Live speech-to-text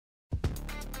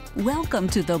Welcome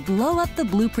to the Blow Up the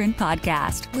Blueprint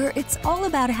podcast, where it's all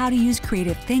about how to use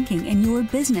creative thinking in your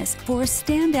business for a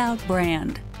standout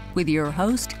brand. With your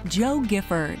host, Joe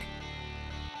Gifford.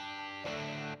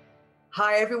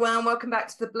 Hi everyone, welcome back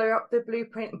to the Blow Up the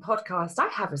Blueprint podcast. I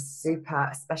have a super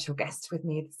special guest with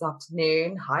me this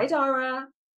afternoon. Hi Daire.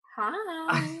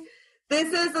 Hi.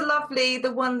 This is the lovely,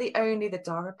 the one, the only, the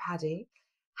Daire Paddy.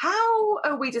 How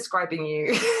are we describing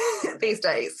you these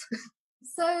days?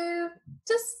 So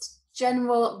just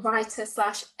general writer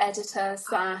 / editor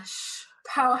 /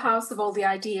 powerhouse of all the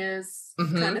ideas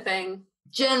kind of thing.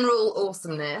 General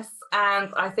awesomeness. And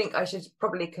I think I should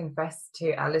probably confess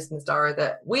to our listeners, Daire,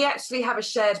 that we actually have a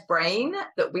shared brain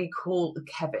that we call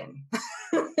Kevin.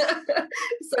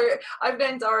 So I've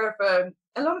known Daire for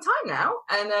a long time now.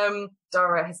 And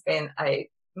Daire has been a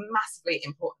massively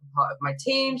important part of my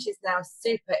team. She's now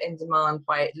super in demand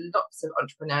by lots of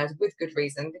entrepreneurs with good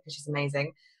reason, because she's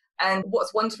amazing. And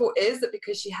what's wonderful is that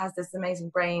because she has this amazing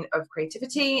brain of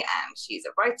creativity and she's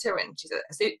a writer and she's a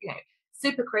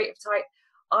super creative type,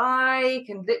 I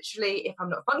can literally, if I'm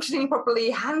not functioning properly,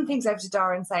 hand things over to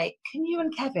Daire and say, can you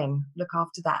and Kevin look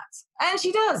after that? And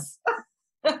she does.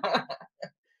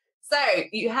 So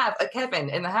you have a Kevin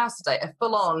in the house today, a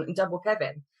full-on double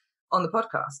Kevin on the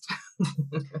podcast.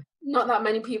 Not that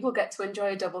many people get to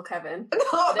enjoy a double Kevin.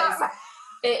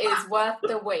 It is worth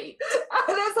the wait.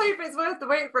 Let's hope it's worth the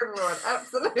wait for everyone.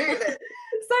 Absolutely.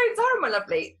 So, Daire, my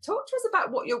lovely, talk to us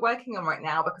about what you're working on right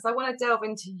now, because I want to delve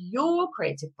into your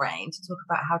creative brain to talk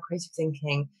about how creative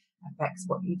thinking affects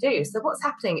what you do. So what's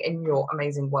happening in your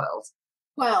amazing world?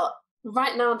 Well,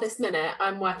 right now, this minute,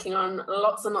 I'm working on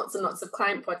lots and lots and lots of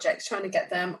client projects, trying to get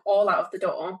them all out of the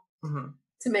door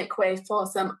to make way for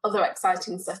some other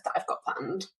exciting stuff that I've got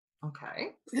planned.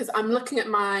 Okay. Because I'm looking at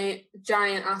my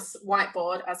giant ass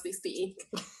whiteboard as we speak,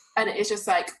 and it is just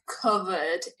like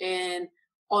covered in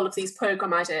all of these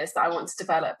program ideas that I want to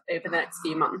develop over the next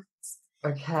few months.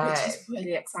 Okay. Which is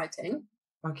really exciting.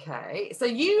 Okay. So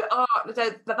you are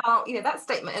about, that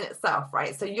statement in itself,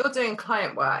 right? So you're doing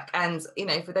client work, and,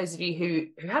 for those of you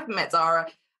who haven't met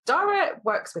Daire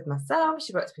works with myself.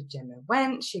 She works with Gemma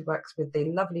Wendt. She works with the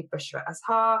lovely Bushra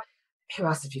Azhar. Who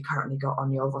else have you currently got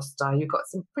on your roster? You've got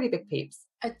some pretty big peeps.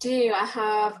 I do. I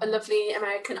have a lovely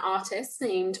American artist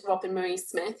named Robin Marie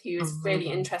Smith, who's really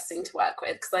interesting to work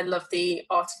with because I love the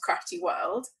arty crafty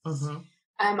world.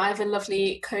 I have a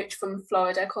lovely coach from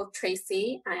Florida called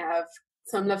Tracy. I have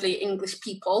some lovely English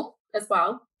people as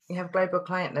well. You have a global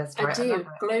client list, right? I do,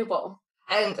 global.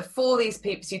 And for these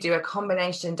peeps, you do a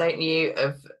combination, don't you,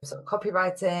 of sort of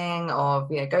copywriting, of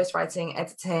ghostwriting,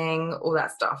 editing, all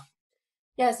that stuff.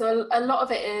 Yeah, so a lot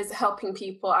of it is helping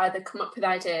people either come up with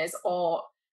ideas or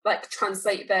like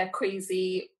translate their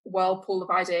crazy whirlpool of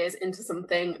ideas into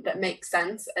something that makes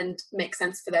sense and makes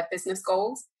sense for their business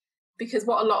goals. Because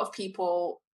what a lot of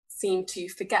people seem to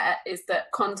forget is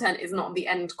that content is not the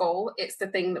end goal. It's the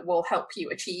thing that will help you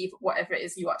achieve whatever it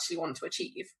is you actually want to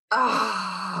achieve.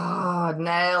 Oh,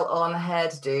 nail on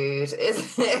head, dude.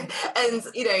 And,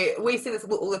 we see this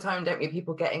all the time, don't we?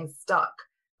 People getting stuck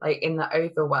in the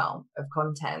overwhelm of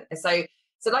content. So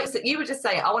like you were just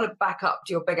saying, I want to back up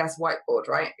to your big ass whiteboard,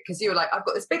 right? Because you were like, I've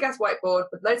got this big ass whiteboard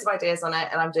with loads of ideas on it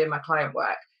and I'm doing my client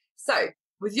work. So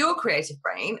with your creative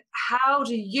brain, how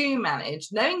do you manage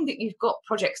knowing that you've got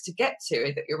projects to get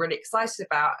to that you're really excited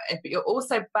about, but you're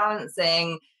also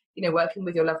balancing, working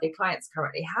with your lovely clients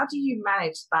currently? How do you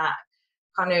manage that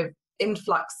kind of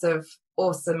influx of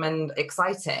awesome and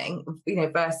exciting,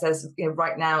 versus,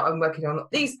 right now I'm working on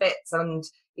these bits and,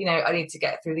 I need to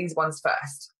get through these ones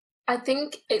first? I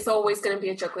think it's always going to be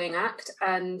a juggling act,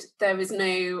 and there is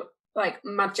no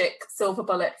magic silver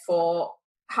bullet for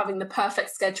having the perfect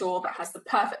schedule that has the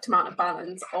perfect amount of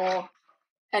balance or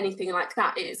anything like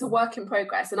that. It's a work in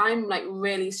progress, and I'm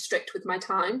really strict with my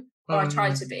time, or I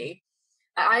try to be.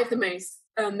 I have the most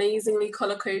amazingly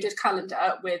color-coded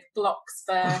calendar with blocks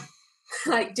for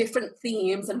different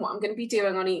themes and what I'm going to be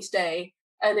doing on each day,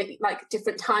 and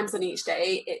different times on each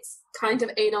day. It's kind of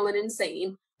anal and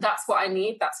insane. That's what I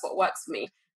need. That's what works for me,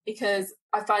 because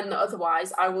I find that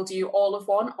otherwise I will do all of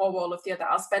one or all of the other.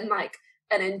 I'll spend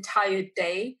an entire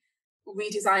day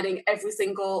redesigning every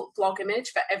single blog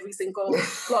image for every single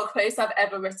blog post I've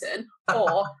ever written,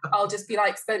 or I'll just be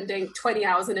spending 20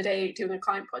 hours in a day doing a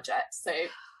client project. So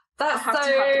that's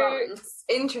so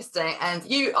interesting. And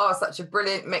you are such a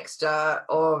brilliant mixture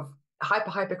of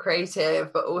hyper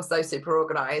creative, but also super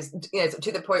organized,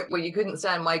 to the point where you couldn't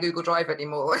stand my Google Drive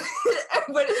anymore.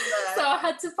 So I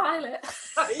had to file it.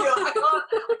 I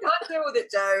can't deal with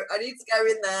it, Joe. I need to go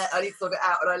in there. I need to sort it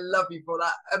out. And I love you for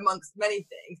that, amongst many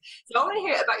things. So I want to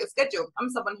hear about your schedule. I'm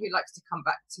someone who likes to come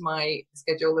back to my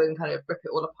schedule and kind of rip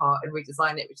it all apart and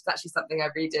redesign it, which is actually something I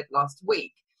redid last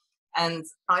week. And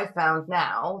I found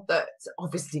now that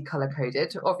obviously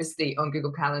color-coded, obviously on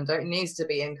Google Calendar, it needs to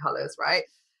be in colors, right?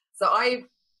 So I've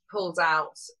pulled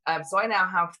out, so I now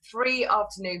have 3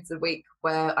 afternoons a week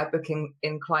where I book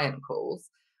in client calls,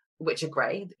 which are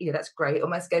great. That's great on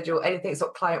my schedule. Anything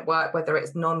sort of client work, whether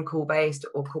it's non-call based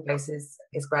or call based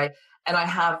is great. And I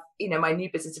have, my new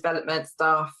business development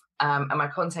stuff and my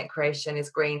content creation is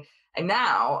green. And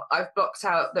now I've blocked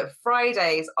out that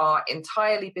Fridays are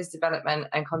entirely biz development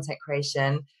and content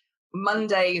creation.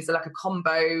 Mondays are like a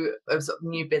combo of sort of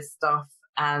new biz stuff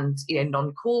and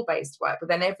non-call based work. But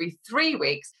then every 3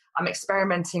 weeks, I'm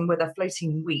experimenting with a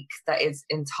floating week that is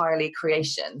entirely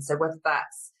creation. So whether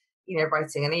that's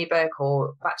writing an ebook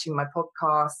or batching my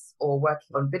podcasts or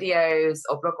working on videos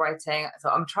or blog writing. So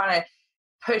I'm trying to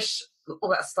push all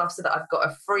that stuff so that I've got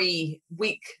a free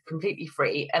week completely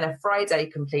free and a Friday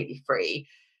completely free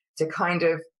to kind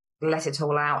of let it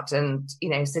all out and,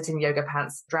 sit in yoga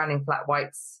pants, drowning flat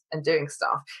whites and doing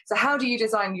stuff. So how do you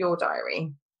design your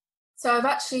diary? So I've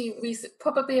actually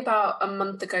probably about a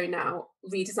month ago now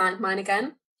redesigned mine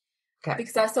again. Okay.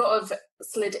 Because I sort of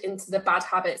slid into the bad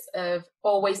habits of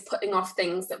always putting off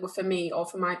things that were for me or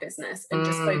for my business and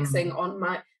just focusing on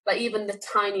my, even the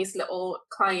tiniest little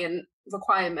client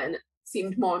requirement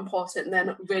seemed more important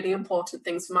than really important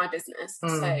things for my business.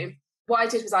 So what I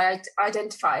did was I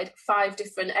identified 5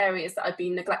 different areas that I'd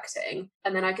been neglecting,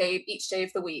 and then I gave each day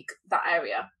of the week that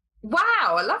area.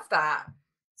 Wow, I love that.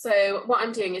 So what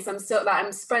I'm doing is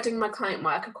I'm spreading my client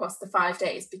work across the 5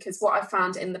 days, because what I've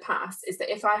found in the past is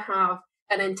that if I have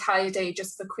an entire day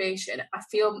just for creation, I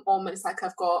feel almost like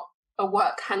I've got a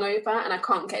work hangover and I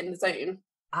can't get in the zone.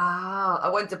 I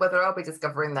wonder whether I'll be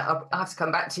discovering that. I'll have to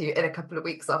come back to you in a couple of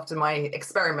weeks after my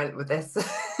experiment with this.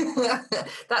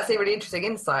 That's a really interesting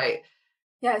insight.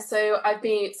 Yeah, so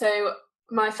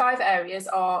my 5 areas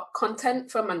are content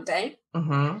for Monday.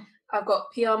 Mm-hmm. I've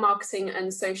got PR, marketing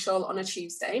and social on a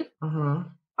Tuesday. Mm-hmm.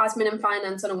 Admin and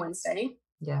finance on a Wednesday.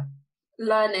 Yeah.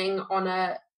 Learning on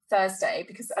a Thursday,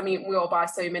 because we all buy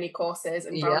so many courses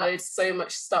and download so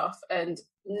much stuff and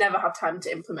never have time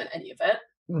to implement any of it.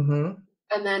 Mm-hmm.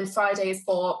 And then Fridays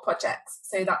for projects.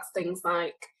 So that's things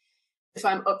like if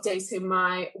I'm updating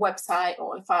my website,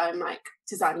 or if I'm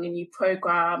designing a new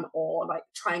program, or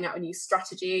trying out a new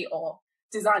strategy, or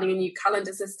designing a new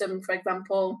calendar system, for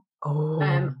example.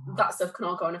 That stuff can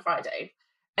all go on a Friday.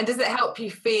 And does it help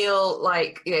you feel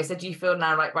so do you feel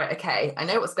now right, okay, I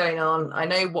know what's going on, I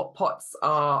know what pots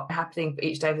are happening for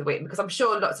each day of the week? Because I'm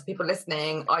sure lots of people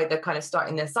listening either kind of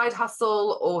starting their side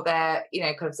hustle, or they're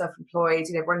kind of self-employed,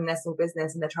 running their small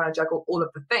business, and they're trying to juggle all of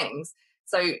the things.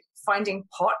 So finding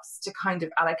pots to kind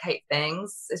of allocate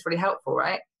things is really helpful,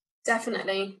 right?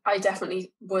 Definitely. I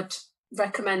definitely would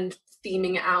recommend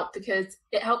theming it out, because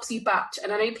it helps you batch.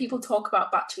 And I know people talk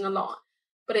about batching a lot,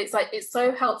 but it's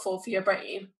so helpful for your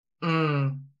brain.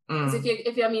 Because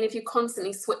if you're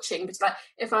constantly switching, but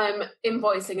if I'm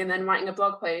invoicing and then writing a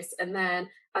blog post and then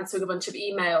answering a bunch of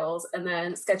emails and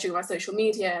then scheduling my social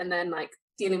media and then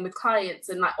dealing with clients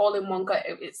and all in one go,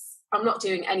 I'm not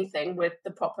doing anything with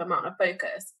the proper amount of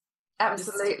focus.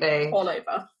 Absolutely. All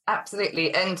over.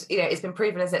 Absolutely. And, it's been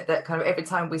proven, isn't it, that kind of every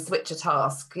time we switch a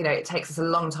task, it takes us a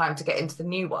long time to get into the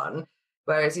new one.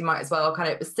 Whereas you might as well kind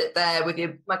of sit there with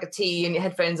your mug of tea and your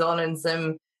headphones on and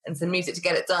some music to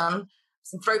get it done.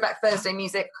 Some throwback Thursday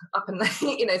music up and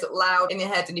sort of loud in your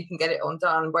head, and you can get it on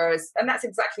done. Whereas, and that's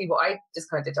exactly what I just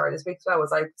kind of did during this week as well,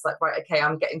 was I was right, okay,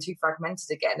 I'm getting too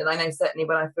fragmented again. And I know certainly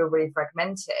when I feel really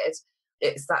fragmented,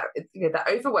 it's that that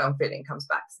overwhelm feeling comes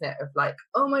back, isn't it? Of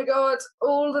oh my God,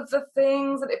 all of the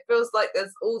things, and it feels like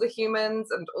there's all the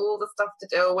humans and all the stuff to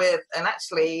deal with. And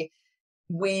actually,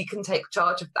 we can take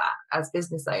charge of that as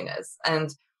business owners.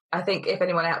 And I think if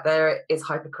anyone out there is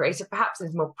hyper creative, perhaps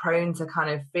is more prone to kind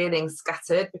of feeling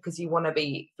scattered because you want to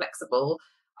be flexible,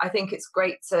 I think it's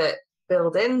great to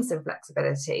build in some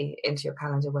flexibility into your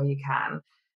calendar where you can,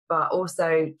 but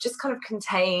also just kind of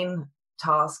contain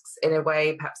tasks in a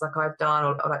way, perhaps like I've done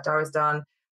or like Daire's done,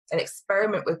 and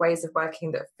experiment with ways of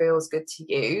working that feels good to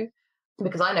you.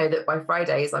 Because I know that by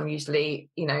Fridays, I'm usually,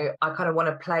 I kind of want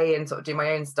to play and sort of do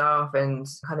my own stuff and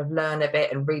kind of learn a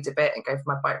bit and read a bit and go for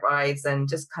my bike rides and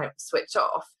just kind of switch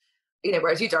off.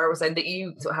 Whereas you, Daire, were saying that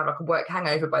you sort of have a work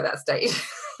hangover by that stage.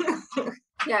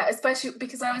 Yeah, especially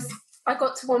because I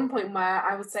got to one point where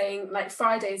I was saying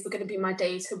Fridays were going to be my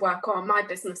day to work on my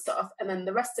business stuff, and then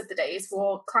the rest of the days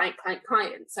were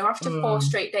client. So after 4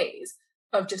 straight days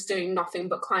of just doing nothing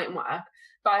but client work,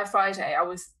 by Friday, I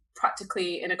was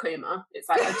practically in a coma. It's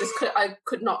like I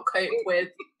could not cope with.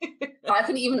 I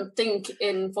couldn't even think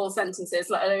in full sentences,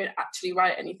 let alone actually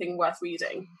write anything worth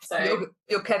reading. So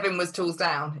your Kevin was tools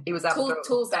down. He was out.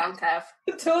 Tools down, Kev.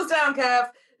 Tools down, Kev.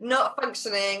 Not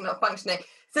functioning.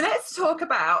 So let's talk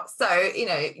about,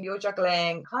 you're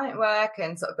juggling client work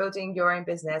and sort of building your own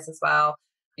business as well,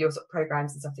 your sort of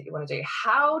programs and stuff that you want to do.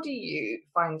 How do you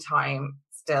find time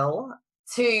still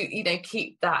to,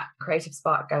 keep that creative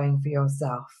spark going for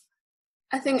yourself?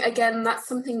 I think, again, that's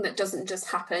something that doesn't just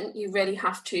happen. You really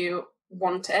have to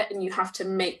want it and you have to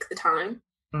make the time.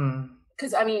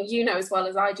 Because, as well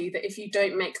as I do, that if you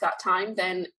don't make that time,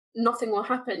 then nothing will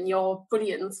happen. Your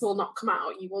brilliance will not come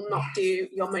out. You will not do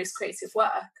your most creative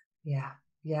work. Yeah.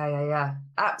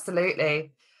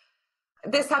 Absolutely.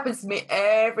 This happens to me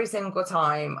every single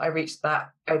time I reach that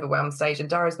overwhelmed stage. And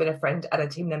Dara's been a friend and a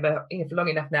team member for long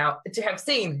enough now to have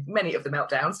seen many of the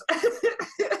meltdowns.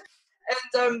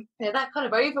 And that kind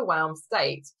of overwhelmed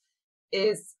state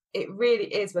it really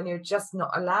is when you're just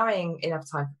not allowing enough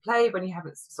time for play, when you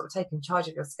haven't sort of taken charge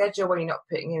of your schedule, when you're not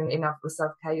putting in enough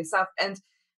self-care yourself. And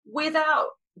without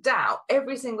doubt,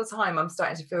 every single time I'm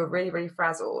starting to feel really, really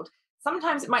frazzled.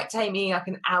 Sometimes it might take me like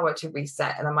an hour to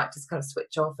reset, and I might just kind of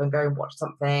switch off and go and watch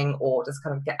something, or just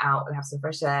kind of get out and have some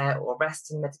fresh air, or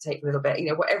rest and meditate a little bit,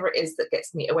 whatever it is that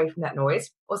gets me away from that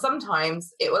noise. Or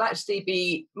sometimes it will actually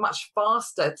be much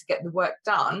faster to get the work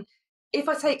done if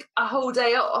I take a whole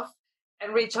day off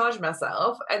and recharge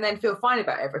myself and then feel fine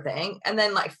about everything and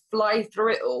then like fly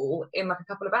through it all in like a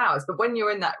couple of hours. But when you're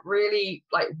in that really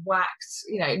like whacked,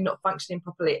 not functioning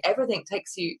properly, everything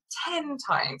takes you 10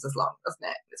 times as long, doesn't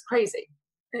it? It's crazy.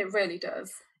 It really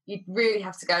does. You really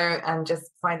have to go and just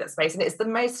find that space. And it's the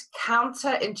most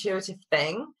counterintuitive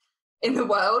thing in the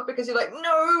world, because you're like,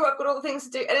 no, I've got all the things to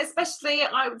do. And especially,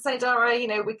 I would say, Dara,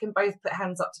 we can both put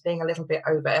hands up to being a little bit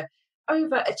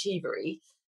overachievery.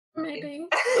 Maybe.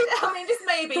 Just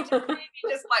maybe like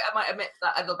I might admit to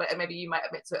that a little bit, and maybe you might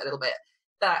admit to it a little bit,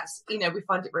 that we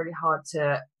find it really hard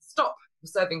to stop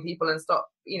serving people and stop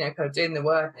kind of doing the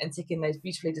work and ticking those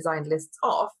beautifully designed lists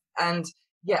off. And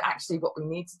actually what we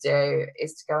need to do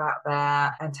is to go out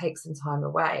there and take some time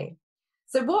away.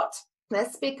 So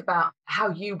let's speak about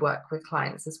how you work with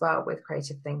clients as well with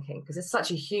creative thinking, because it's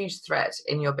such a huge thread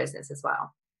in your business as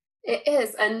well. It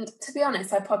is. And to be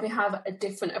honest, I probably have a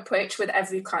different approach with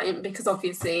every client, because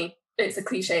obviously it's a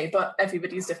cliche, but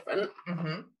everybody's different.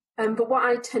 Mm-hmm. But what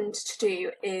I tend to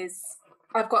do is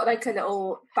I've got like a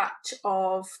little batch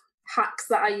of hacks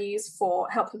that I use for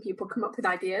helping people come up with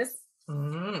ideas.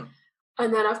 Mm.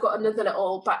 And then I've got another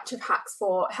little batch of hacks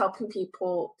for helping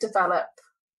people develop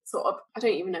sort of, I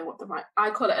don't even know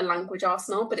I call it a language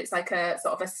arsenal, but it's like a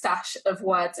sort of a stash of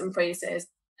words and phrases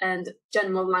and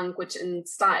general language and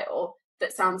style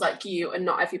that sounds like you and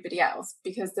not everybody else,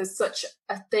 because there's such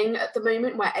a thing at the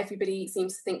moment where everybody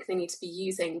seems to think they need to be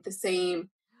using the same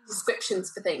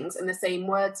descriptions for things and the same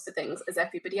words for things as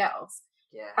everybody else.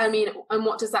 Yeah. And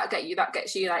what does that get you? That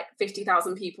gets you like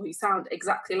 50,000 people who sound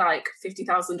exactly like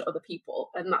 50,000 other people,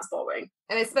 and that's boring.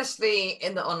 And especially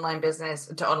in the online business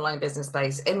to online business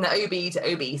space, in the OB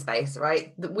to OB space,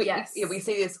 right? We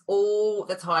see this all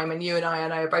the time, and you and I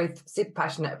know, are both super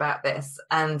passionate about this.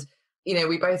 And,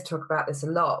 we both talk about this a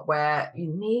lot, where you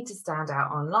need to stand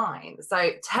out online. So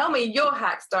tell me your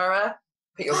hacks, Daire.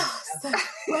 So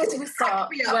where do we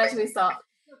start?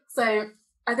 So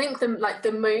I think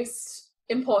the most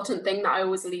important thing that I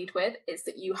always lead with is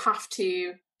that you have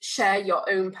to share your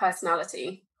own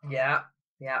personality. Yeah.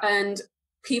 And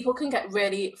people can get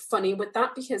really funny with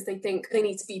that, because they think they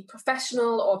need to be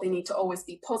professional, or they need to always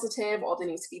be positive, or they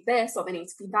need to be this, or they need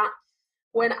to be that,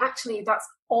 when actually that's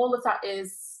all of that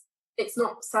it's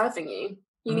not serving you.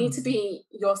 You need to be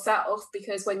yourself,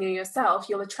 because when you're yourself,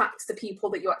 you'll attract the people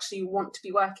that you actually want to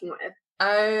be working with.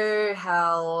 Oh,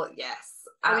 hell yes.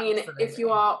 Absolutely. If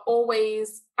you are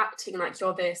always acting like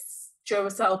you're this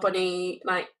Duracell bunny,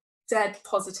 like dead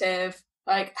positive,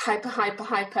 like hyper,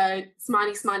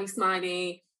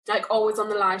 smiley, like always on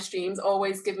the live streams,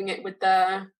 always giving it with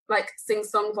the like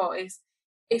sing-song voice,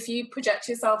 if you project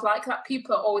yourself like that,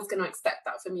 people are always going to expect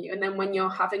that from you. And then when you're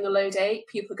having a low day,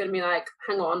 people are going to be like,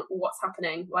 hang on, what's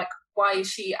happening? Like, why is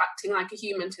she acting like a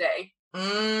human today?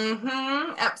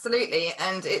 Absolutely.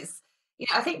 And it's,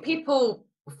 I think people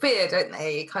fear, don't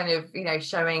they, kind of,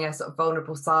 showing a sort of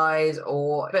vulnerable side,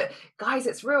 but guys,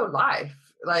 it's real life.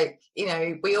 Like,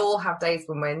 we all have days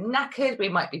when we're knackered. We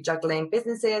might be juggling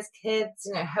businesses,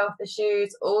 kids, health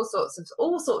issues, all sorts of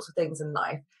things in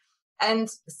life.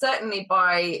 And certainly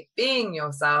by being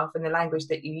yourself in the language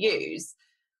that you use,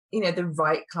 the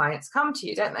right clients come to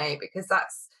you, don't they? Because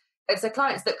that's, And so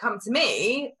clients that come to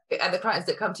me and the clients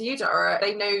that come to you, Daire,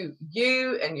 they know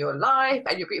you and your life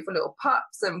and your beautiful little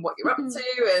pups and what you're up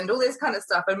to and all this kind of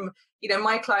stuff. And, you know,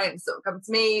 my clients sort of come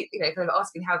to me, you know, kind of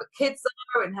asking how the kids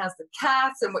are and how's the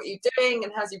cat and what you're doing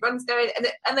and how's your runs going.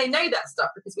 And they know that stuff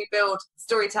because we build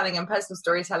storytelling and personal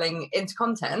storytelling into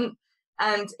content.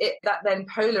 And that then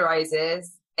polarizes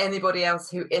anybody else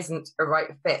who isn't a right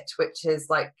fit, which is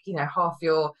like, you know, half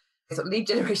your sort of lead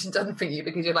generation done for you,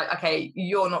 because you're like, okay,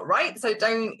 you're not right, so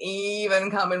don't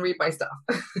even come and read my stuff.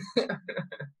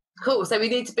 Cool. So we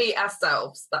need to be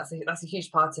ourselves. That's a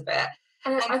huge part of it.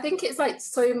 And I think it's like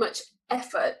so much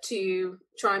effort to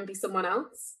try and be someone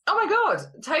else. Oh my God,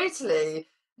 totally.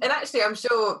 And actually, I'm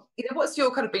sure, you know, what's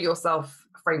your kind of be yourself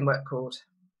framework called?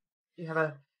 Do you have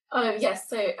a... Oh, yes.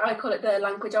 So I call it the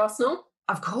Language Arsenal.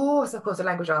 Of course, the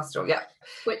Language Arsenal, yeah.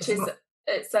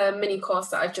 It's a mini course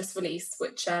that I've just released,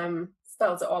 which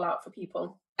spells it all out for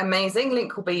people. Amazing.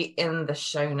 Link will be in the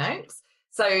show notes.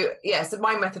 So, yeah, so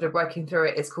my method of working through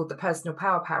it is called the Personal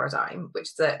Power Paradigm,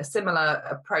 which is a similar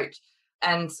approach.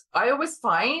 And I always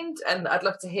find, and I'd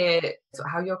love to hear sort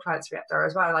of how your clients react are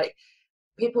as well, like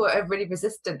people are really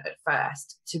resistant at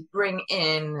first to bring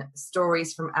in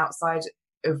stories from outside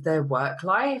of their work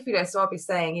life, you know. So I'll be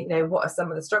saying, you know, what are some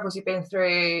of the struggles you've been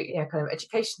through, you know, kind of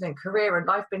education and career and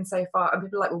life been so far, and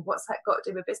people are like, well, what's that got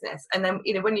to do with business? And then,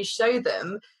 you know, when you show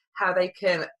them how they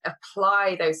can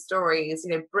apply those stories, you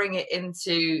know, bring it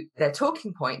into their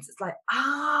talking points, it's like,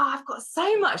 I've got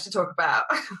so much to talk about.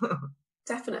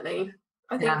 Definitely.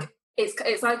 I think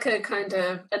it's like a kind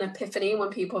of an epiphany when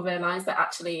people realize that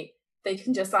actually they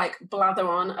can just like blather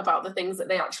on about the things that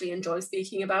they actually enjoy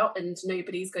speaking about, and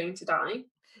nobody's going to die.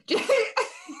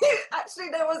 Actually,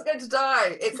 no one's going to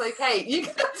die. It's okay. You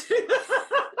can do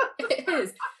that. It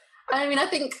is. I mean, I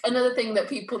think another thing that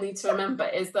people need to remember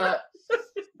is that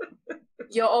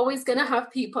you're always going to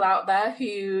have people out there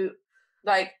who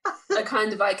like are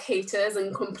kind of like haters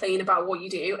and complain about what you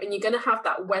do, and you're going to have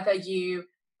that whether you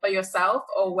are yourself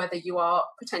or whether you are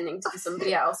pretending to be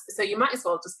somebody else. So you might as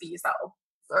well just be yourself.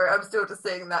 Sorry, I'm still just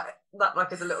seeing that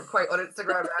like as a little quote on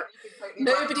Instagram.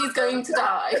 Nobody's going to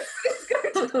die.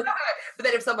 But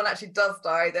then if someone actually does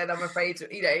die, then I'm afraid,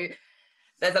 you know,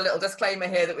 there's a little disclaimer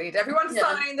here that we need everyone to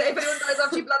sign that if anyone dies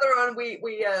after you blather on,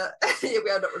 we are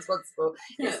not responsible.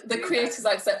 Yeah, the creators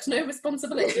accept no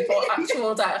responsibility for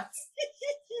actual deaths.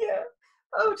 Yeah.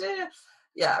 Oh dear.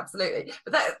 Yeah, absolutely.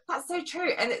 But that's so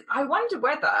true. And I wonder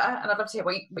whether, and I'd love to hear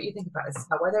what you think about this,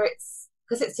 whether it's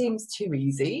because it seems too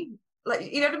easy.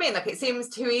 Like, you know what I mean? Like, it seems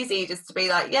too easy just to be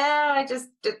like, yeah, I just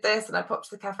did this and I popped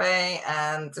to the cafe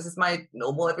and this is my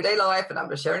normal everyday life and I'm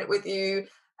just sharing it with you.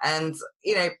 And,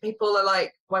 you know, people are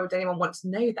like, why would anyone want to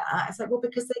know that? It's like, well,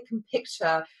 because they can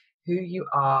picture who you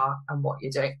are and what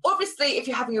you're doing. Obviously, if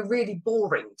you're having a really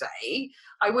boring day,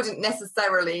 I wouldn't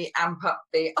necessarily amp up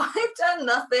the, I've done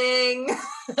nothing.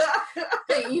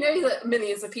 Hey, you know that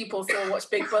millions of people still watch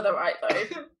Big Brother, right,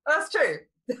 though? That's true.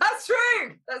 That's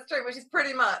true, which is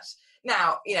pretty much...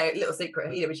 Now, you know, little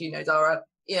secret here, which you know, Daire,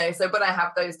 you know, so when I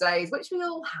have those days, which we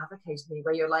all have occasionally,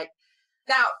 where you're like,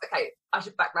 now, okay, I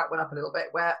should back that one up a little bit,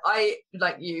 where I,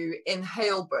 like you,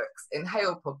 inhale books,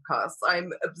 inhale podcasts,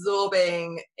 I'm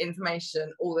absorbing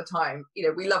information all the time. You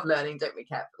know, we love learning, don't we,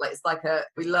 Kev? Like, it's like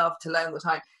we love to learn all the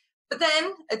time. But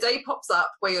then a day pops up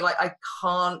where you're like, I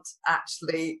can't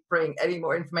actually bring any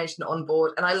more information on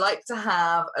board. And I like to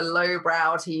have a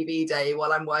lowbrow TV day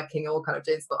while I'm working, all kind of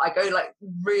doing stuff. I go like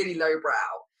really lowbrow.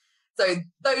 So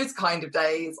those kind of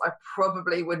days, I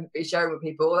probably wouldn't be sharing with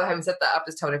people. Although having said that, I've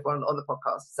just told everyone on the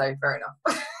podcast. So fair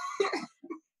enough.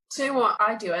 Do you know what?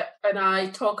 I do it and I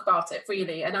talk about it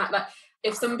freely. And like,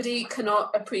 if somebody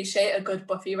cannot appreciate a good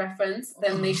Buffy reference,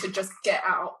 then they should just get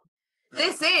out.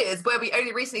 This is where we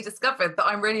only recently discovered that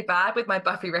I'm really bad with my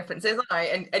Buffy references, aren't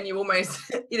I? And you almost,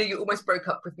 you almost broke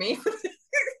up with me.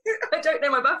 I don't know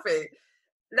my Buffy.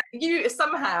 You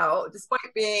somehow,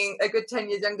 despite being a good 10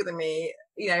 years younger than me,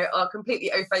 you know, are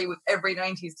completely au fait with every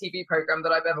 90s TV program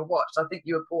that I've ever watched. I think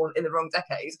you were born in the wrong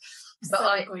decade. But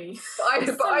I've totally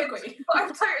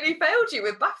failed you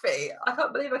with Buffy. I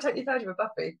can't believe I totally failed you with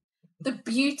Buffy. The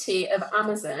beauty of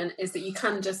Amazon is that you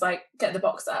can just like get the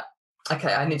box set.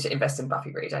 Okay, I need to invest in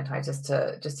Buffy, really, don't I? Just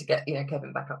to get, you know,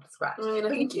 Kevin back up to scratch. I mean, I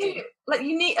think you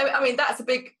need. I mean, that's a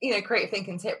big, you know, creative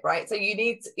thinking tip, right? So you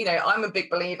need, you know, I'm a big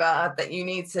believer that you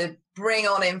need to bring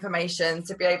on information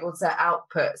to be able to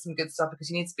output some good stuff, because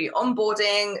you need to be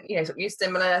onboarding, you know, sort of new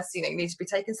stimulus. You know, you need to be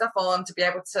taking stuff on to be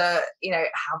able to, you know,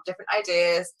 have different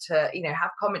ideas, to, you know, have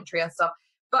commentary on stuff.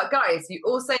 But guys, you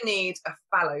also need a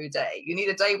fallow day. You need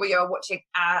a day where you're watching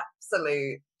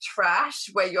absolute trash,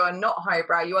 where you are not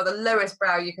highbrow, you are the lowest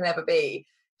brow you can ever be,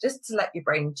 just to let your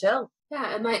brain chill.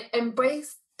 Yeah, and like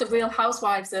embrace the Real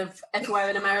Housewives of everywhere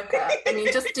in America. I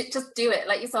mean, just do it.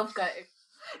 Let yourself go.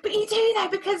 But you do, though,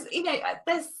 because,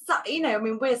 there's, I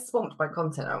mean, we're swamped by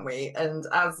content, aren't we? And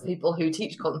as people who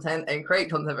teach content and create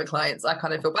content for clients, I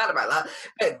kind of feel bad about that.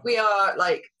 But we are,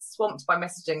 like, swamped by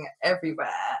messaging everywhere.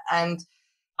 And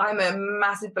I'm a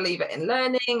massive believer in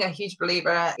learning, a huge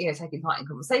believer, taking part in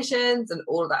conversations and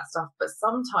all of that stuff. But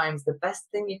sometimes the best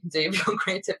thing you can do for your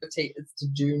creativity is to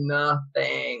do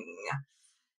nothing.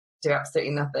 Do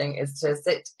absolutely nothing. Is to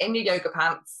sit in your yoga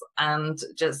pants and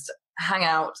just hang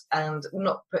out and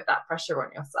not put that pressure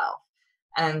on yourself.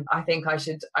 And I think I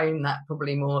should own that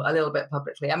probably a little bit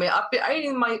publicly. I mean, I've been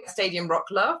owning my Stadium Rock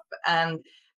love, and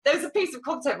there was a piece of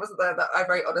content, wasn't there, that I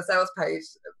wrote on a sales page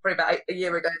probably about a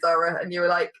year ago, Daire, and you were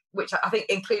like, which I think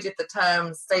included the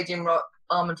terms Stadium Rock,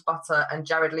 almond butter, and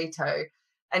Jared Leto.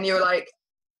 And you were like,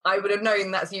 I would have known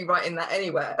that's you writing that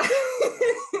anywhere.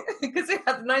 Because it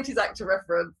had the 90s actor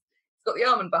reference. It's got the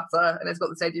almond butter and it's got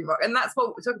the Stadium Rock. And that's what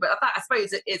we're talking about. That, I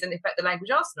suppose, it is, in effect, the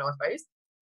language arsenal, I suppose.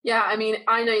 Yeah, I mean,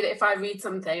 I know that if I read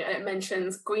something and it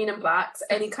mentions green and blacks,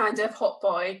 any kind of hot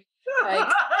boy,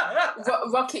 like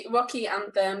rocky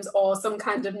anthems or some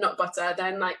kind of nut butter,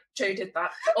 then like Joe did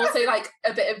that. Also, like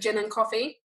a bit of gin and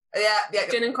coffee. Yeah.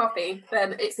 Gin and coffee,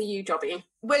 then it's a you jobby.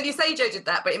 Well, you say Joe did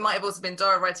that, but it might have also been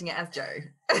Daire writing it as Joe.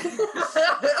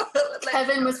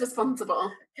 Kevin was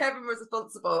responsible. But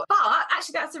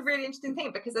actually, that's a really interesting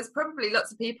thing, because there's probably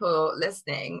lots of people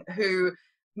listening who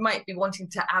might be wanting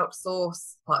to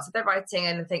outsource parts of their writing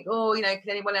and think, can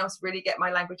anyone else really get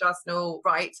my language arsenal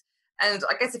right? And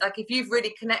I guess if you've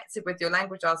really connected with your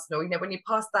language arsenal, when you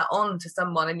pass that on to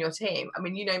someone in your team, I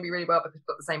mean, you know me really well because we've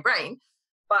got the same brain.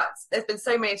 But there's been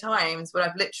so many times when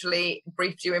I've literally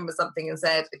briefed you in with something and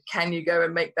said, can you go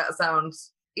and make that sound,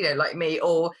 like me?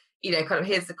 Or, kind of,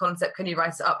 here's the concept, can you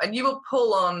write it up? And you will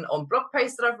pull on blog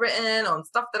posts that I've written, on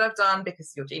stuff that I've done,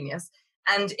 because you're genius.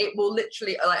 And it will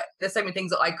literally, there's so many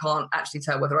things that I can't actually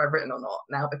tell whether I've written or not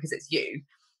now because it's you.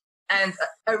 And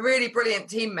a really brilliant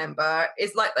team member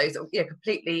is like those,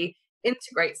 completely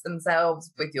integrates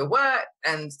themselves with your work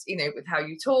and, with how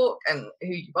you talk and who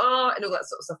you are and all that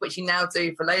sort of stuff, which you now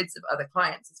do for loads of other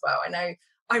clients as well. I know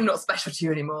I'm not special to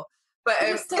you anymore, but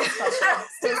you're still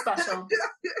special.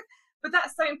 But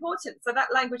that's so important. So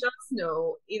that language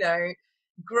arsenal,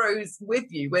 grows with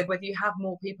you, whether you have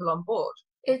more people on board.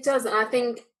 It does. And I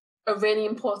think a really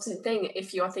important thing,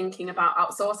 if you're thinking about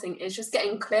outsourcing, is just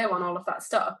getting clear on all of that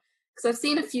stuff. Because I've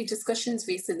seen a few discussions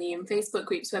recently in Facebook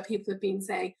groups where people have been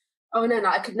saying, oh no,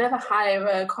 I could never hire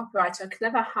a copywriter, I could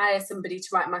never hire somebody to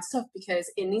write my stuff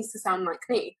because it needs to sound like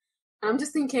me. And I'm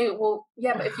just thinking, well,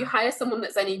 yeah, but if you hire someone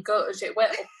that's any good, it will.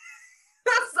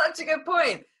 That's such a good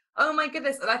point. Oh my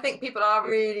goodness. And I think people are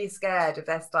really scared of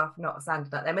their stuff not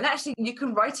sounding like them. And actually, you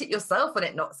can write it yourself and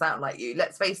it not sound like you,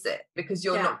 let's face it, because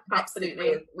you're not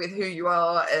absolutely with who you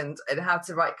are and how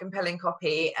to write compelling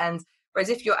copy. And whereas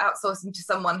if you're outsourcing to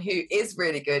someone who is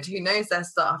really good, who knows their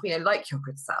stuff, like your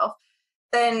good self,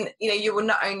 then, you will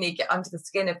not only get under the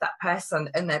skin of that person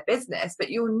and their business, but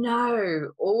you'll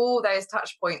know all those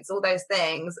touch points, all those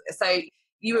things. So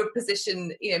you would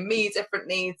position, me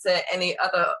differently to any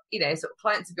other, sort of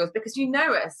clients of yours, because you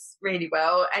know us really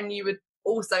well. And you would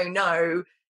also know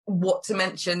what to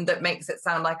mention that makes it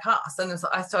sound like us. And so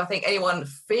I think anyone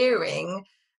fearing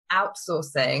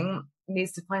outsourcing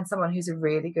needs to find someone who's a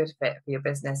really good fit for your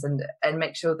business and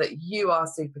make sure that you are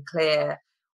super clear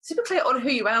on who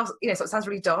you are. So it sounds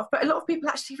really daft, but a lot of people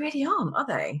actually really aren't, are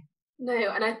they? No,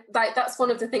 and that's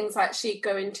one of the things I actually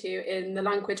go into in the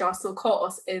Language Arsenal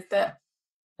course, is that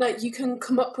you can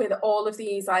come up with all of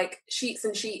these sheets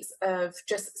and sheets of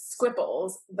just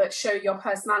scribbles that show your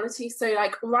personality. So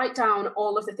write down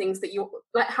all of the things that you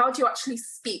how do you actually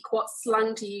speak? What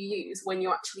slang do you use when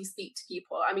you actually speak to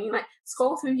people? I mean,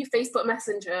 scroll through your Facebook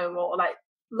Messenger or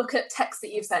look at texts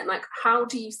that you've sent. How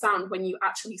do you sound when you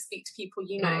actually speak to people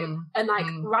and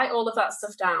write all of that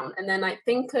stuff down, and then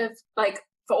think of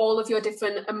for all of your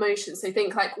different emotions. So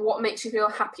think what makes you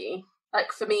feel happy.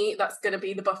 For me, that's going to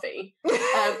be the Buffy.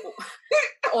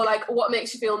 Or what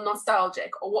makes you feel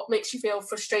nostalgic, or what makes you feel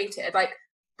frustrated.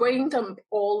 Brain dump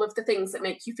all of the things that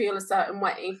make you feel a certain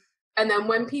way. And then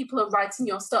when people are writing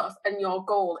your stuff and your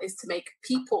goal is to make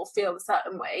people feel a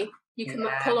certain way, you can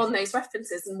pull on those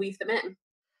references and weave them in.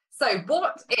 So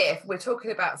what if we're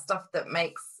talking about stuff that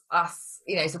makes us,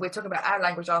 so we're talking about our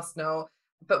language arsenal,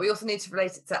 but we also need to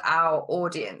relate it to our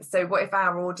audience. So what if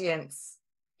our audience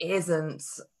isn't,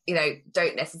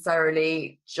 don't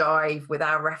necessarily jive with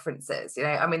our references?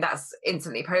 I mean, that's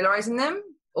instantly polarizing them,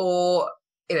 or,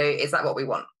 is that what we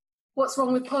want? What's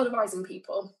wrong with polarizing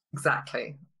people?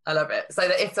 Exactly. I love it. So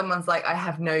that if someone's like, I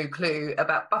have no clue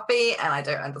about Buffy and I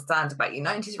don't understand about your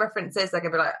 90s references, they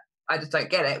can be like, I just don't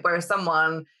get it. Whereas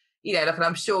someone, you know, like, and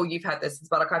I'm sure you've had this as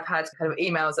well, like I've had kind of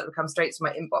emails that would come straight to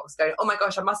my inbox going, oh my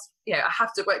gosh, I must, you know, I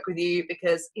have to work with you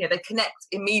because, you know, they connect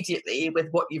immediately with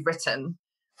what you've written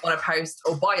on a post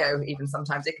or bio. Even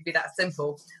sometimes it could be that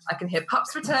simple. I can hear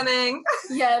pups returning.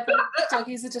 Yeah, the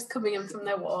doggies are just coming in from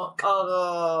their walk.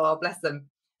 Oh, bless them.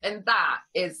 And that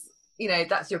is, you know,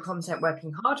 that's your content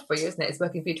working hard for you, isn't it? It's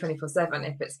working for you 24/7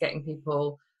 if it's getting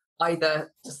people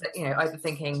either, you know, either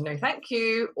thinking no thank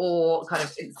you or kind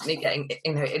of instantly getting,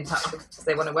 you know, in touch because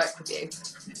they want to work with you.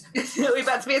 We're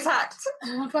about to be attacked.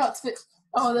 I'm about to be...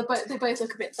 Oh, they both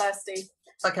look a bit thirsty.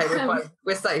 Okay, we're fine.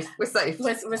 We're safe. We're safe.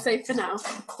 We're safe for now.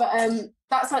 But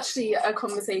that's actually a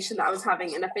conversation that I was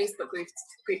having in a Facebook group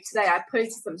today. I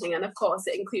posted something, and of course,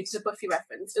 it included a Buffy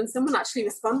reference. And someone actually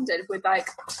responded with like,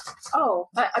 "Oh,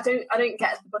 I don't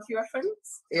get the Buffy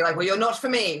reference." You're like, "Well, you're not for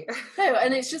me." No,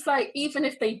 and it's just like, even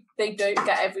if they don't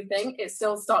get everything, it's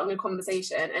still starting a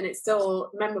conversation, and it's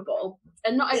still memorable.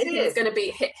 And not everything is going to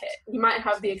be hit. You might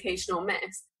have the occasional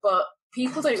miss, but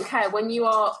people don't care. When you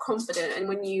are confident and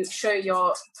when you show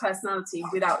your personality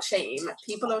without shame,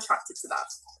 people are attracted to that.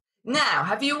 Now,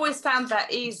 have you always found that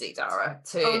easy, Daire?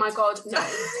 Oh my God, no.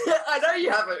 I know you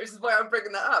haven't, which is why I'm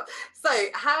bringing that up. So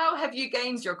how have you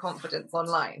gained your confidence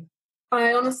online?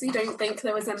 I honestly don't think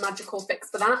there was a magical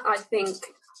fix for that. I think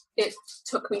it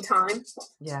took me time.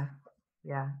 Yeah.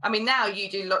 I mean, now you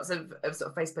do lots of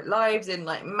sort of Facebook Lives in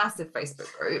like massive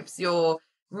Facebook groups. You're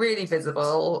really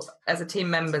visible as a team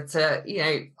member to, you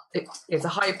know, it's a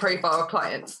high profile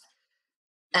client.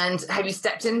 And have you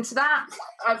stepped into that?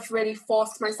 I've really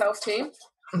forced myself to.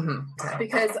 Mm-hmm. Okay.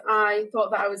 Because I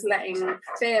thought that I was letting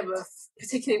fear of,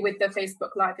 particularly with the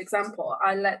Facebook Live example,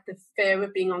 I let the fear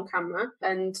of being on camera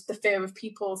and the fear of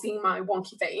people seeing my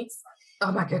wonky face.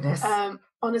 Oh my goodness.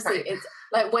 Honestly, it's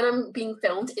like when I'm being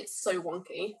filmed, it's so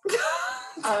wonky.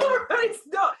 It's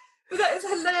not. That is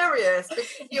hilarious because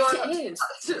you are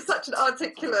such an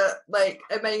articulate, like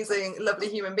amazing, lovely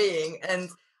human being,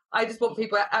 and I just want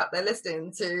people out there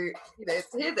listening to, you know,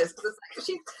 to hear this because it's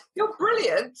like you're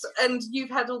brilliant, and you've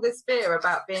had all this fear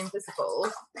about being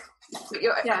visible. I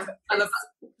love that.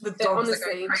 The dogs are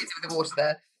going crazy with the water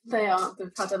there. They are.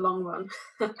 They've had a long run.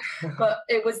 But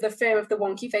it was the fear of the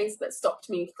wonky face that stopped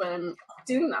me from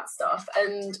doing that stuff.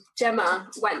 And Gemma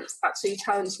actually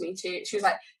challenged me to, she was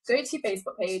like, go to your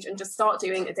Facebook page and just start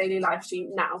doing a daily live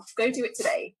stream now. Go do it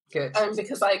today. Good.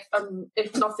 Because like,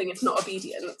 if not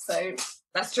obedient. So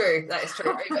that's true. That is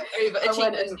true. Over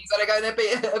achievement, you've got to go and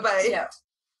obey. Yeah.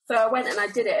 So I went and I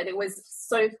did it, and it was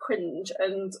so cringe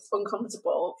and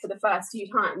uncomfortable for the first few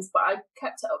times, but I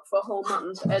kept it up for a whole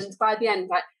month. And by the end,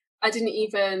 like, I didn't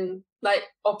even like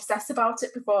obsess about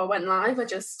it before I went live. I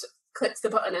just clicked the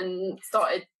button and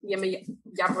started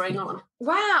yabbering on.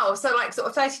 Wow. So like sort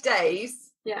of 30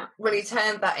 days really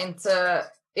turned that into,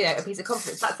 you know, a piece of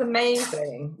confidence. That's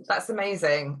amazing.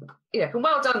 You know, and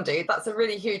well done, dude. That's a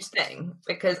really huge thing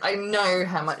because I know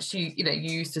how much you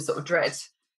used to sort of dread,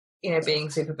 you know, being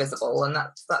super visible, and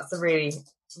that's a really,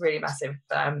 really massive,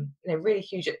 really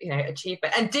huge,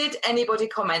 achievement. And did anybody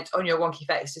comment on your wonky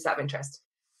face? Just out of interest?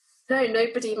 No,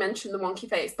 nobody mentioned the wonky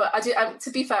face, but I did.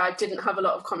 To be fair, I didn't have a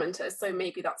lot of commenters, so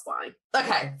maybe that's why.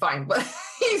 Okay, fine. But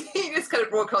he just kind of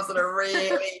broadcast on a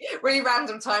really, really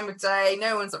random time of day.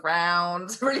 No one's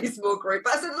around. Really small group.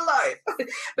 That's in life.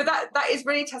 But that is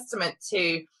really testament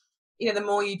to, you know, the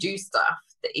more you do stuff,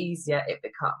 the easier it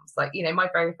becomes. Like, you know, my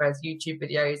very first YouTube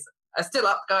videos are still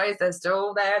up, guys. They're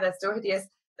still there. They're still hideous.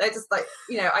 They're just like,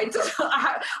 you know, I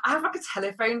have like a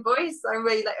telephone voice. I'm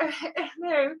really like, oh,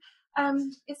 hello.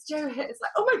 It's Joe here. It's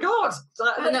like, oh my God.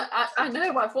 I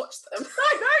know, I've watched them.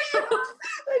 I know you.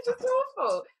 They're just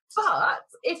awful. But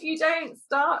if you don't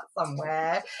start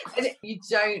somewhere and you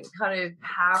don't kind of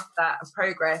have that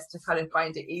progress to kind of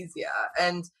find it easier,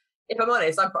 and if I'm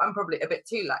honest, I'm probably a bit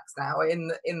too lax now in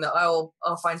that I'll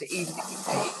find it easy to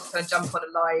keep kind of jump on a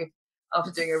live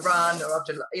after doing a run or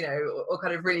after, you know, or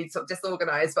kind of really sort of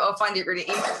disorganized, but I'll find it really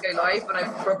easy to go live, but I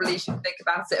probably should think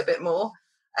about it a bit more.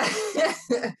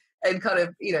 And kind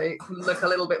of, you know, look a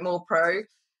little bit more pro.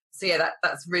 So yeah,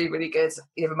 that's really, really good.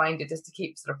 You're reminded just to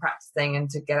keep sort of practicing and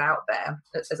to get out there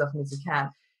as often as you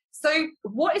can. So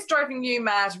what is driving you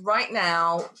mad right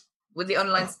now with the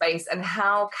online space, and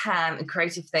how can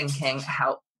creative thinking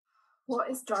help? What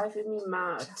is driving me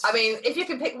mad? I mean, if you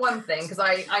can pick one thing, because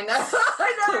I know.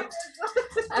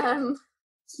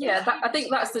 Yeah, I think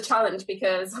that's the challenge,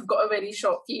 because I've got a really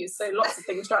short fuse, so lots of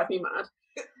things drive me mad.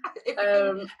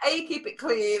 A, keep it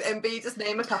clean, and B, just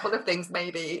name a couple of things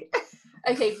maybe.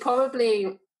 Okay,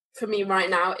 probably for me right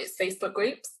now, it's Facebook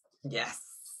groups. Yes.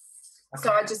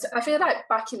 Okay. So I feel like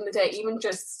back in the day, even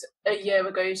just a year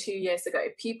ago, 2 years ago,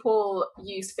 people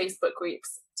use Facebook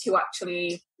groups to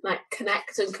actually like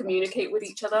connect and communicate with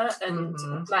each other and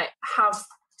like have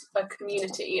a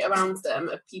community around them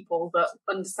of people that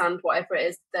understand whatever it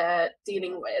is they're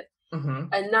dealing with.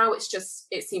 And now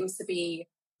it seems to be,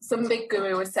 some big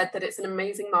guru has said that it's an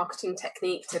amazing marketing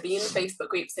technique to be in the Facebook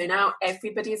group. So now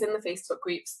everybody's in the Facebook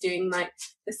groups doing like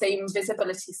the same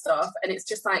visibility stuff, and it's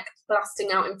just like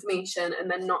blasting out information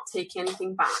and then not taking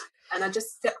anything back. And I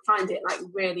just find it like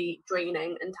really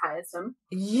draining and tiresome.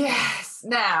 Yes,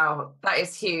 now that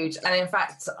is huge. And in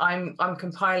fact, I'm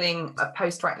compiling a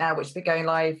post right now, which will be going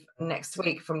live next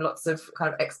week from lots of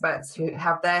kind of experts who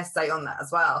have their say on that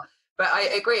as well. But I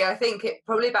agree. I think it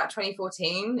probably about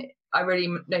 2014, I really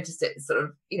noticed it sort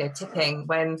of, tipping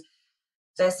when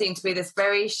there seemed to be this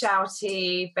very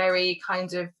shouty, very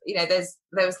kind of,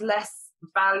 there was less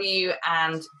value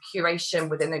and curation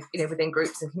within within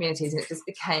groups and communities, and it just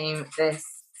became this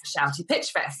shouty pitch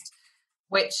fest,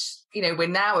 which we're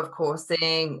now of course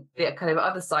seeing the kind of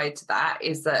other side to that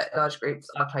is that large groups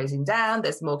are closing down.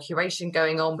 There's more curation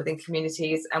going on within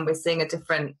communities, and we're seeing a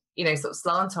different sort of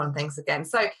slant on things again.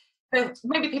 So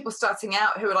maybe people starting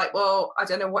out who are like, well, I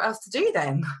don't know what else to do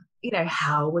then.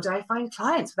 How would I find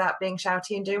clients without being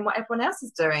shouty and doing what everyone else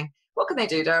is doing? What can they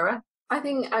do, Daire? I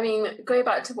mean, go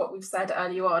back to what we've said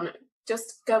earlier on,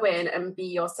 just go in and be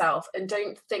yourself, and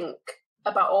don't think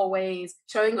about always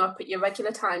showing up at your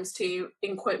regular times to,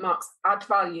 in quote marks, add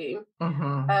value.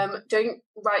 Don't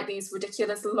write these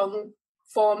ridiculous long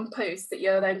form posts that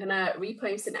you're then going to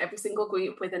repost in every single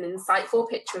group with an insightful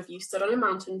picture of you stood on a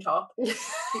mountaintop,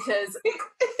 because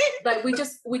like we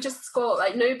just score,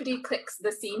 like nobody clicks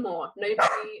the see more,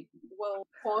 nobody will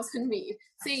pause and read.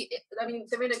 See, I mean,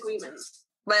 they're in agreement.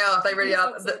 They really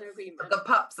are. The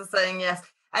pups are saying yes.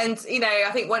 And,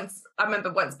 I think once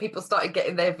people started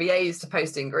getting their VAs to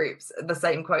post in groups, the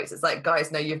same quotes, it's like,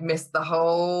 guys, no, you've missed the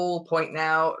whole point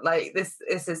now. Like this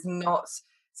is not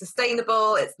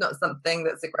sustainable. It's not something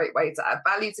that's a great way to add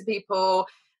value to people.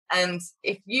 And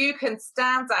if you can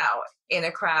stand out in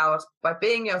a crowd by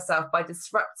being yourself, by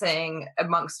disrupting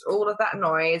amongst all of that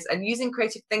noise and using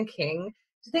creative thinking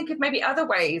to think of maybe other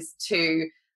ways to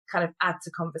kind of add to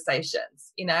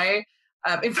conversations, in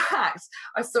fact,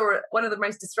 I saw one of the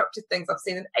most disruptive things I've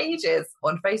seen in ages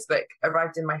on Facebook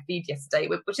arrived in my feed yesterday,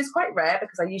 which is quite rare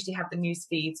because I usually have the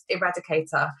newsfeed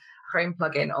eradicator Chrome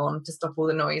plugin on to stop all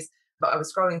the noise. But I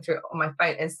was scrolling through it on my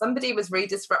phone, and somebody was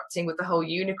redisrupting with the whole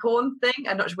unicorn thing.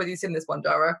 I'm not sure whether you've seen this one,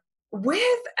 Daire, with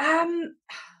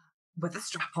a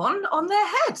strap on their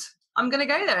head. I'm going to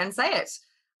go there and say it.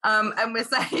 And we're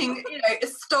saying,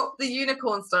 stop the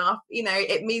unicorn stuff.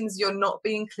 It means you're not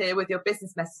being clear with your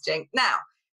business messaging. Now,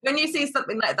 when you see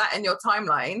something like that in your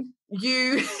timeline,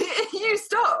 you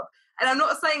stop. And I'm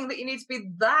not saying that you need to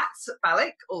be that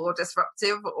phallic or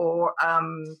disruptive or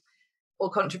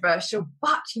controversial,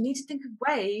 but you need to think of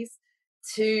ways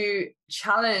to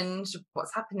challenge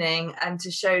what's happening and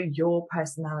to show your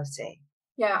personality.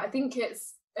 Yeah, I think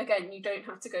it's, again, you don't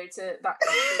have to go to that.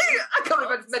 I can't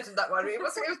believe I just mentioned that one. It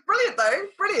was brilliant, though.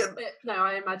 Brilliant. No,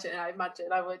 I imagine I would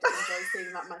enjoy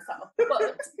seeing that myself.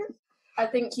 But I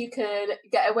think you can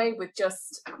get away with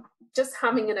just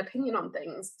having an opinion on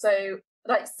things. So,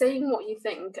 like, saying what you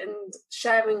think and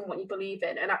sharing what you believe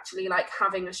in, and actually, like,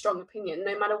 having a strong opinion,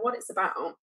 no matter what it's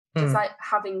about. Just, like,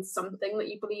 having something that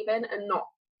you believe in and not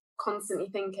constantly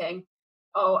thinking,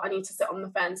 oh, I need to sit on the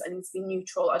fence, I need to be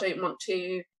neutral, I don't want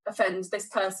to offend this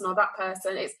person or that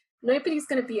person. Nobody's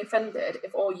going to be offended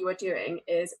if all you are doing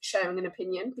is sharing an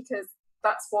opinion, because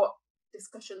that's what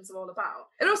discussions are all about.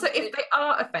 And also, if they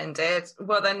are offended,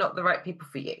 well, they're not the right people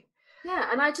for you. Yeah,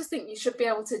 and I just think you should be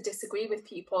able to disagree with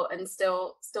people and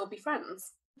still be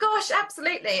friends. Gosh,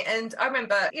 absolutely. And I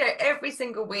remember, every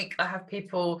single week I have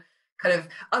people kind of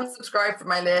unsubscribe from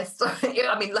my list.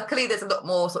 I mean, luckily there's a lot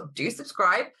more sort of do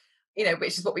subscribe,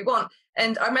 which is what we want.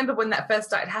 And I remember when that first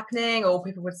started happening, or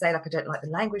people would say, like, I don't like the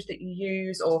language that you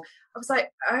use, or I was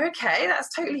like, okay,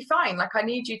 that's totally fine. Like, I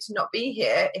need you to not be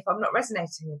here if I'm not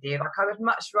resonating with you. Like, I would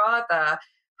much rather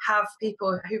have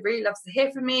people who really loves to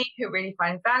hear from me, who really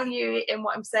find value in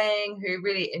what I'm saying, who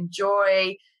really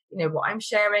enjoy, what I'm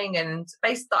sharing and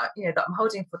space that, that I'm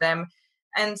holding for them.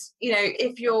 And,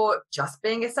 if you're just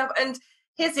being yourself, and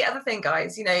here's the other thing,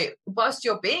 guys, whilst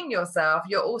you're being yourself,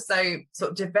 you're also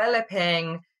sort of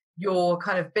developing your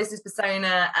kind of business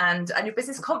persona and your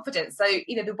business confidence. So,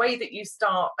 the way that you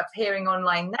start appearing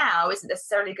online now isn't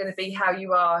necessarily going to be how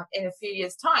you are in a few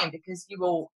years' time, because you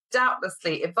will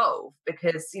doubtlessly evolve,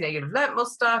 because, you'll have learnt more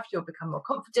stuff, you'll become more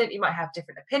confident, you might have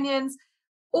different opinions.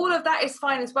 all of that is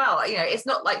fine as well. You know, it's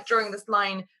not like drawing this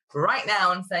line right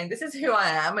now and saying this is who I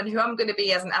am and who I'm going to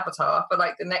be as an avatar for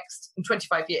like the next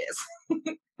 25 years.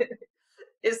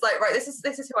 It's like, right, this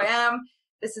is who I am.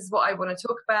 This is what I want to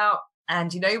talk about.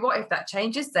 And you know what? If that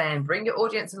changes, then bring your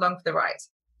audience along for the ride.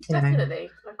 Definitely.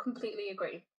 I completely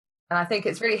agree. And I think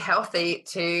it's really healthy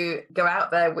to go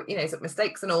out there with, you know, some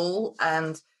mistakes and all,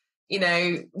 and, you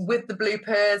know, with the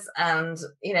bloopers and,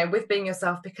 you know, with being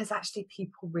yourself, because actually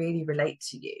people really relate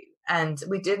to you. And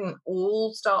we didn't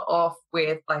all start off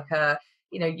with like a,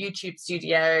 you know, YouTube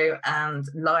studio and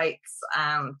likes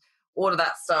and all of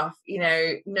that stuff. You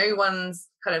know, no one's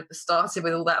kind of started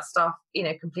with all that stuff, you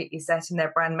know, completely set in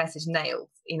their brand message nailed.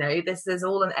 You know, this is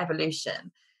all an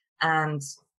evolution. And,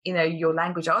 you know, your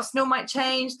language arsenal might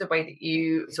change, the way that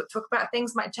you sort of talk about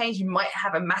things might change. You might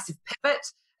have a massive pivot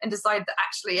and decide that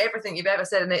actually everything you've ever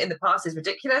said in the past is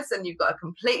ridiculous and you've got a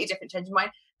completely different change of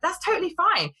mind. That's totally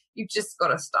fine. You've just got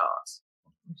to start.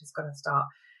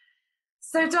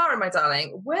 So, Daire, my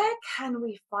darling, where can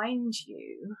we find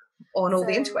you on all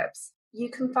the interwebs? You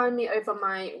can find me over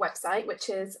my website, which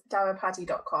is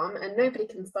dairepaddy.com, and nobody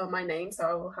can spell my name, so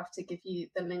I will have to give you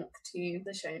the link to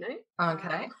the show note.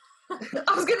 Okay.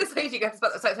 I was going to say if you get to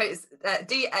spell that, so it's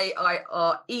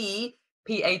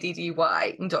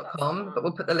DAIREPADDY.com, but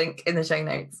we'll put the link in the show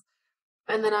notes.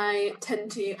 And then I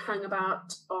tend to hang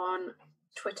about on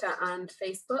Twitter and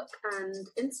Facebook and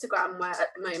Instagram, where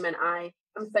at the moment I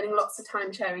am spending lots of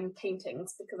time sharing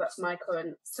paintings because that's my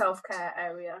current self-care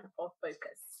area of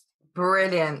focus.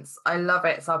 Brilliant. I love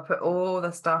it. So I'll put all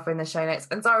the stuff in the show notes.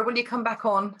 And Daire, will you come back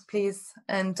on, please,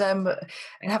 and have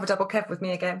a double kev with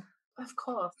me again? Of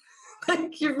course.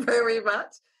 Thank you very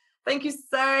much. Thank you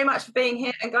so much for being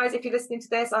here. And guys, if you're listening to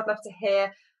this, I'd love to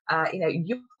hear, you know,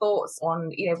 your thoughts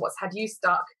on, you know, what's had you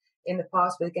stuck in the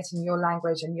past with getting your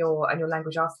language and your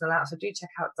language arsenal out. So do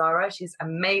check out Daire. She's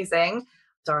amazing.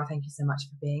 Daire, thank you so much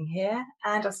for being here.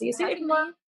 And I'll see you soon.